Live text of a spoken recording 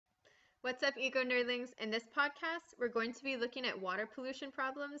What's up, eco nerdlings? In this podcast, we're going to be looking at water pollution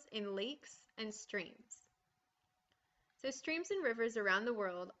problems in lakes and streams. So, streams and rivers around the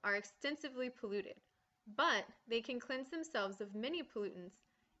world are extensively polluted, but they can cleanse themselves of many pollutants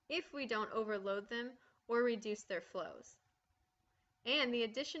if we don't overload them or reduce their flows. And the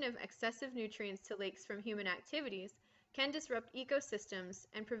addition of excessive nutrients to lakes from human activities can disrupt ecosystems,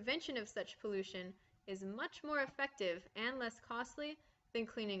 and prevention of such pollution is much more effective and less costly than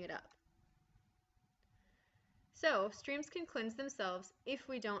cleaning it up. So, streams can cleanse themselves if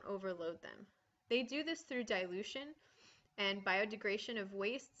we don't overload them. They do this through dilution and biodegradation of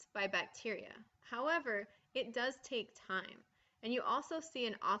wastes by bacteria. However, it does take time, and you also see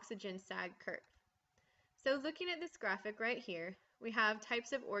an oxygen sag curve. So, looking at this graphic right here, we have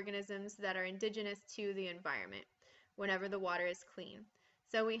types of organisms that are indigenous to the environment whenever the water is clean.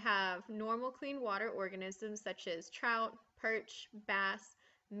 So, we have normal clean water organisms such as trout, perch, bass,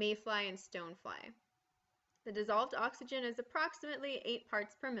 mayfly, and stonefly. The dissolved oxygen is approximately 8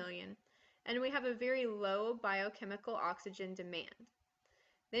 parts per million, and we have a very low biochemical oxygen demand.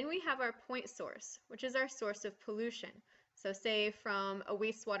 Then we have our point source, which is our source of pollution, so say from a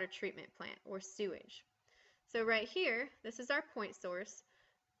wastewater treatment plant or sewage. So right here, this is our point source,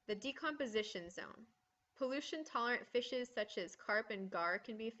 the decomposition zone. Pollution-tolerant fishes such as carp and gar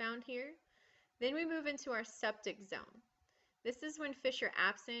can be found here. Then we move into our septic zone. This is when fish are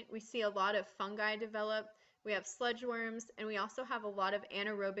absent. We see a lot of fungi develop, we have sludge worms, and we also have a lot of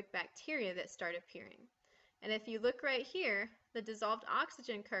anaerobic bacteria that start appearing. And if you look right here, the dissolved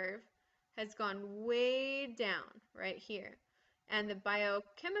oxygen curve has gone way down right here, and the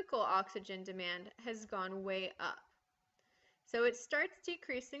biochemical oxygen demand has gone way up. So it starts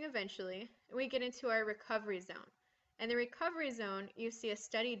decreasing eventually, and we get into our recovery zone. In the recovery zone, you see a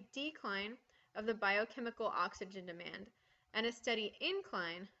steady decline of the biochemical oxygen demand and a steady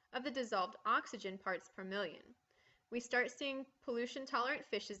incline of the dissolved oxygen parts per million. We start seeing pollution-tolerant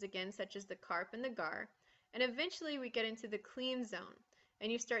fishes again, such as the carp and the gar, and eventually we get into the clean zone,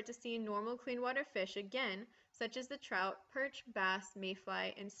 and you start to see normal clean water fish again, such as the trout, perch, bass,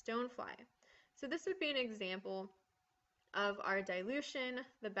 mayfly, and stonefly. So this would be an example of our dilution,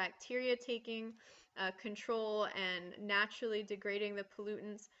 the bacteria taking control and naturally degrading the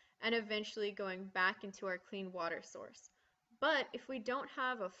pollutants, and eventually going back into our clean water source. But if we don't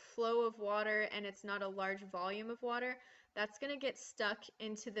have a flow of water and it's not a large volume of water, that's going to get stuck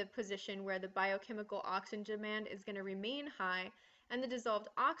into the position where the biochemical oxygen demand is going to remain high and the dissolved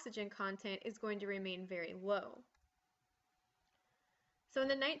oxygen content is going to remain very low. So in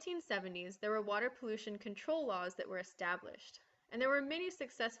the 1970s, there were water pollution control laws that were established, and there were many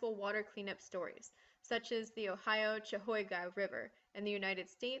successful water cleanup stories, such as the Ohio Chehoiga River in the United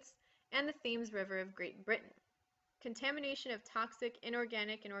States and the Thames River of Great Britain. Contamination of toxic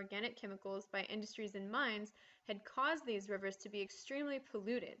inorganic and organic chemicals by industries and mines had caused these rivers to be extremely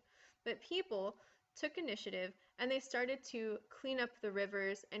polluted, but people took initiative and they started to clean up the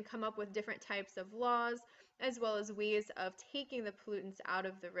rivers and come up with different types of laws as well as ways of taking the pollutants out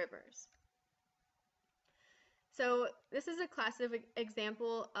of the rivers. So this is a classic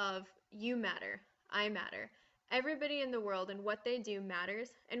example of you matter, I matter. Everybody in the world and what they do matters,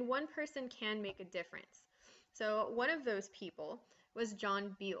 and one person can make a difference. So one of those people was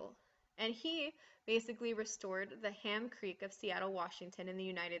John Beale, and he basically restored the Ham Creek of Seattle, Washington in the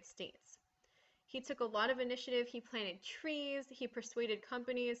United States. He took a lot of initiative. He planted trees. He persuaded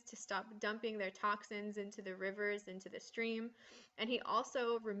companies to stop dumping their toxins into the rivers, into the stream, and he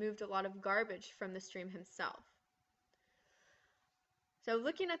also removed a lot of garbage from the stream himself. So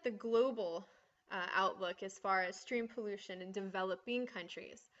looking at the global outlook as far as stream pollution in developing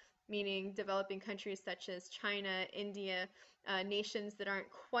countries, meaning developing countries such as China, India, nations that aren't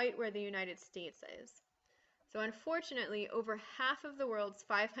quite where the United States is. So unfortunately, over half of the world's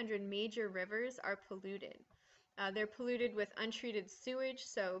 500 major rivers are polluted. They're polluted with untreated sewage,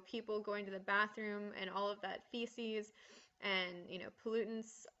 so people going to the bathroom and all of that feces and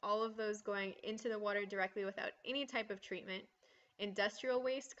pollutants, all of those going into the water directly without any type of treatment. Industrial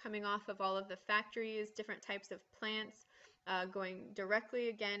waste coming off of all of the factories, different types of plants, going directly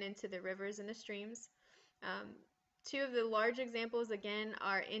again into the rivers and the streams. Two of the large examples again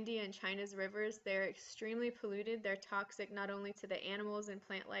are India and China's rivers. They're extremely polluted. They're toxic not only to the animals and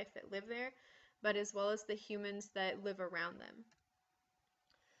plant life that live there, but as well as the humans that live around them.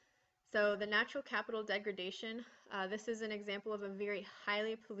 So the natural capital degradation, this is an example of a very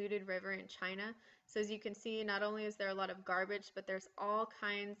highly polluted river in China. So as you can see, not only is there a lot of garbage, but there's all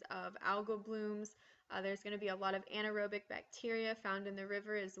kinds of algal blooms. There's going to be a lot of anaerobic bacteria found in the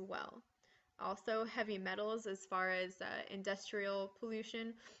river as well. Also, heavy metals as far as industrial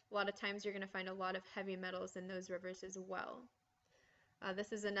pollution. A lot of times you're going to find a lot of heavy metals in those rivers as well.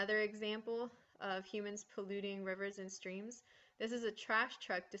 This is another example of humans polluting rivers and streams. This is a trash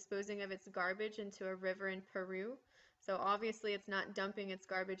truck disposing of its garbage into a river in Peru. So obviously it's not dumping its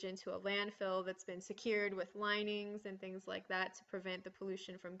garbage into a landfill that's been secured with linings and things like that to prevent the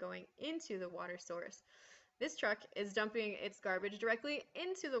pollution from going into the water source. This truck is dumping its garbage directly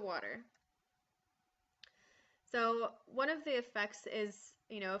into the water. So one of the effects is,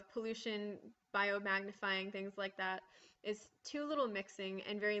 of pollution, biomagnifying, things like that, is too little mixing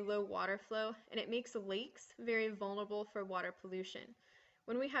and very low water flow, and it makes lakes very vulnerable for water pollution.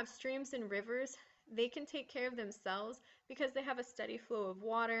 When we have streams and rivers, they can take care of themselves because they have a steady flow of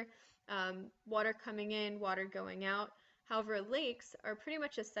water, water coming in, water going out. However, lakes are pretty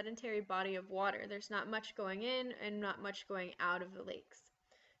much a sedentary body of water. There's not much going in and not much going out of the lakes.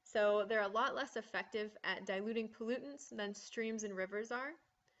 So they're a lot less effective at diluting pollutants than streams and rivers are.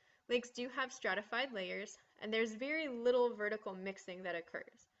 Lakes do have stratified layers, and there's very little vertical mixing that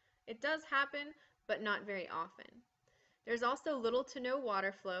occurs. It does happen, but not very often. There's also little to no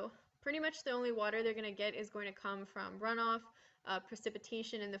water flow. Pretty much the only water they're going to get is going to come from runoff,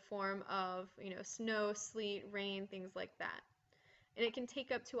 precipitation in the form of snow, sleet, rain, things like that. And it can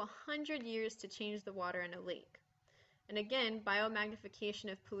take up to 100 years to change the water in a lake. And again,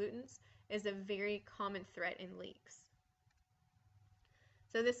 biomagnification of pollutants is a very common threat in lakes.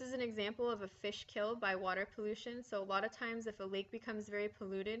 So this is an example of a fish kill by water pollution. So a lot of times if a lake becomes very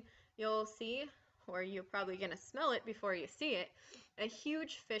polluted, you'll see, or you're probably going to smell it before you see it, a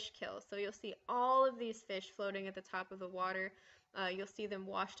huge fish kill. So you'll see all of these fish floating at the top of the water. You'll see them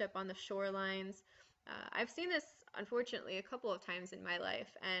washed up on the shorelines. I've seen this, unfortunately, a couple of times in my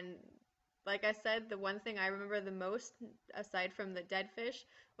life, and like I said, the one thing I remember the most, aside from the dead fish,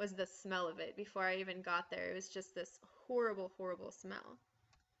 was the smell of it before I even got there. It was just this horrible, horrible smell.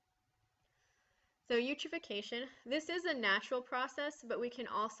 So eutrophication, this is a natural process, but we can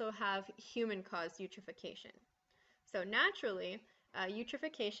also have human-caused eutrophication. So naturally,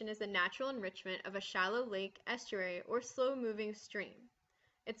 eutrophication is the natural enrichment of a shallow lake, estuary, or slow-moving stream.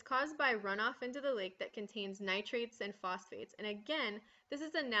 It's caused by runoff into the lake that contains nitrates and phosphates. And again, this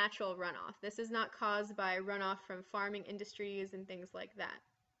is a natural runoff. This is not caused by runoff from farming industries and things like that.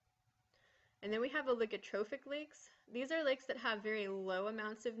 And then we have oligotrophic lakes. These are lakes that have very low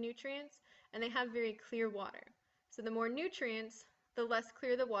amounts of nutrients, and they have very clear water. So the more nutrients, the less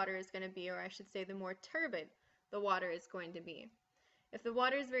clear the water is going to be, or I should say the more turbid the water is going to be. If the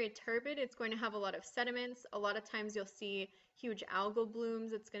water is very turbid, it's going to have a lot of sediments. A lot of times you'll see huge algal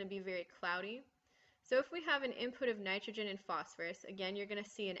blooms. It's going to be very cloudy. So if we have an input of nitrogen and phosphorus, again, you're going to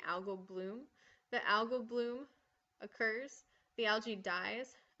see an algal bloom. The algal bloom occurs, the algae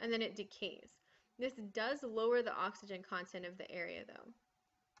dies, and then it decays. This does lower the oxygen content of the area, though.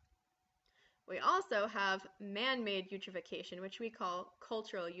 We also have man-made eutrophication, which we call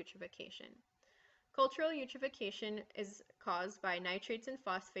cultural eutrophication. Cultural eutrophication is caused by nitrates and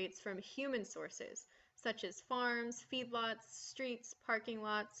phosphates from human sources, such as farms, feedlots, streets, parking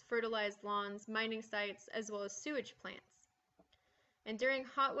lots, fertilized lawns, mining sites, as well as sewage plants. And during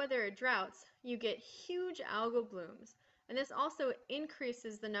hot weather or droughts, you get huge algal blooms, and this also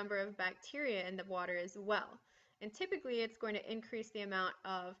increases the number of bacteria in the water as well. And typically it's going to increase the amount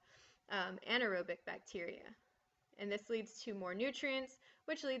of anaerobic bacteria. And this leads to more nutrients,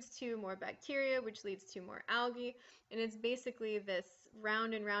 which leads to more bacteria, which leads to more algae. And it's basically this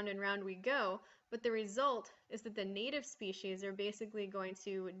round and round and round we go. But the result is that the native species are basically going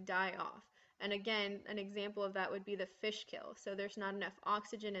to die off. And again, an example of that would be the fish kill. So there's not enough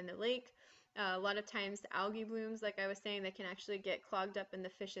oxygen in the lake. A lot of times algae blooms, like I was saying, they can actually get clogged up in the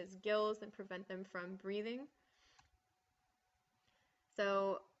fish's gills and prevent them from breathing.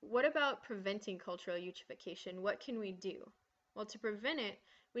 So what about preventing cultural eutrophication? What can we do? Well, to prevent it,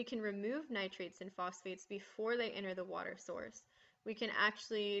 we can remove nitrates and phosphates before they enter the water source. We can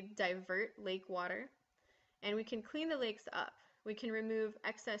actually divert lake water, and we can clean the lakes up. We can remove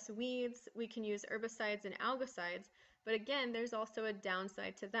excess weeds, we can use herbicides and algicides, but again, there's also a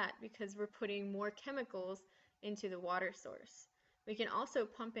downside to that because we're putting more chemicals into the water source. We can also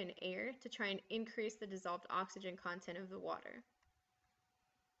pump in air to try and increase the dissolved oxygen content of the water.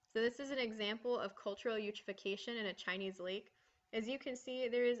 So this is an example of cultural eutrophication in a Chinese lake. As you can see,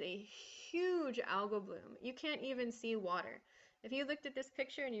 there is a huge algal bloom. You can't even see water. If you looked at this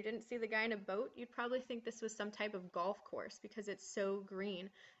picture and you didn't see the guy in a boat, you'd probably think this was some type of golf course because it's so green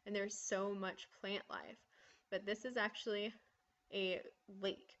and there's so much plant life. But this is actually a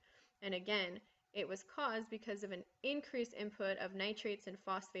lake. And again, It was caused because of an increased input of nitrates and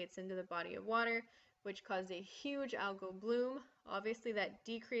phosphates into the body of water, which caused a huge algal bloom. Obviously, that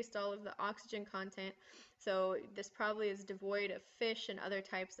decreased all of the oxygen content, so this probably is devoid of fish and other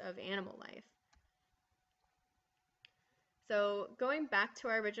types of animal life. So going back to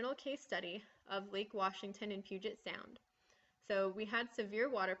our original case study of Lake Washington and Puget Sound. So we had severe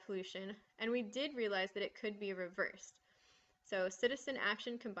water pollution, and we did realize that it could be reversed. So citizen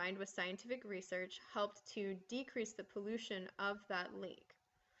action combined with scientific research helped to decrease the pollution of that lake.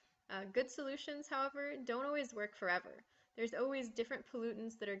 Good solutions, however, don't always work forever. There's always different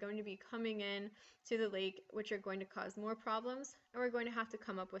pollutants that are going to be coming in to the lake, which are going to cause more problems, and we're going to have to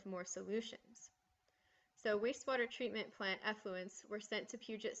come up with more solutions. So wastewater treatment plant effluents were sent to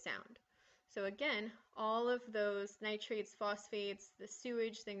Puget Sound. So again, all of those nitrates, phosphates, the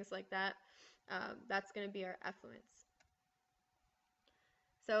sewage, things like that, that's going to be our effluents.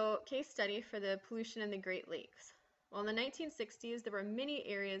 So case study for the pollution in the Great Lakes. Well, in the 1960s, there were many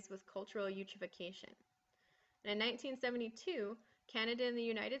areas with cultural eutrophication. And in 1972, Canada and the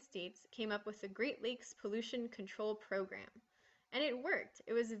United States came up with the Great Lakes Pollution Control Program. And it worked.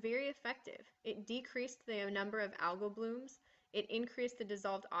 It was very effective. It decreased the number of algal blooms. It increased the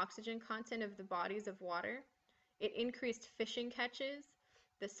dissolved oxygen content of the bodies of water. It increased fishing catches.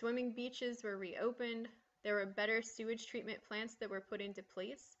 The swimming beaches were reopened. There were better sewage treatment plants that were put into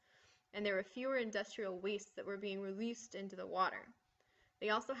place. And there were fewer industrial wastes that were being released into the water. They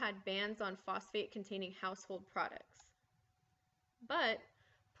also had bans on phosphate-containing household products. But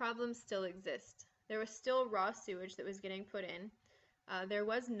problems still exist. There was still raw sewage that was getting put in. There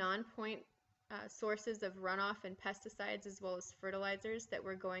was non-point sources of runoff and pesticides as well as fertilizers that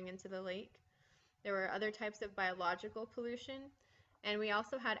were going into the lake. There were other types of biological pollution, and we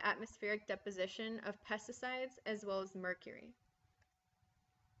also had atmospheric deposition of pesticides as well as mercury.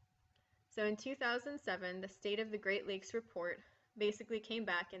 So in 2007, the State of the Great Lakes report basically came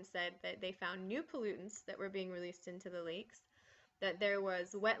back and said that they found new pollutants that were being released into the lakes, that there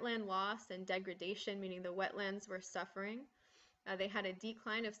was wetland loss and degradation, meaning the wetlands were suffering. They had a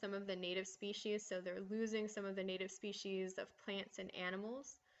decline of some of the native species, so they're losing some of the native species of plants and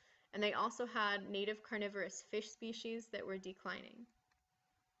animals. And they also had native carnivorous fish species that were declining.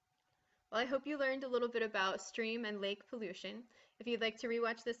 Well, I hope you learned a little bit about stream and lake pollution. If you'd like to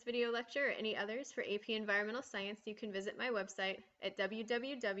rewatch this video lecture or any others for AP Environmental Science, you can visit my website at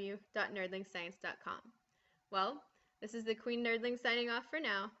www.nerdlingscience.com. Well, this is the Queen Nerdling signing off for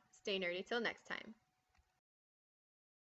now. Stay nerdy till next time.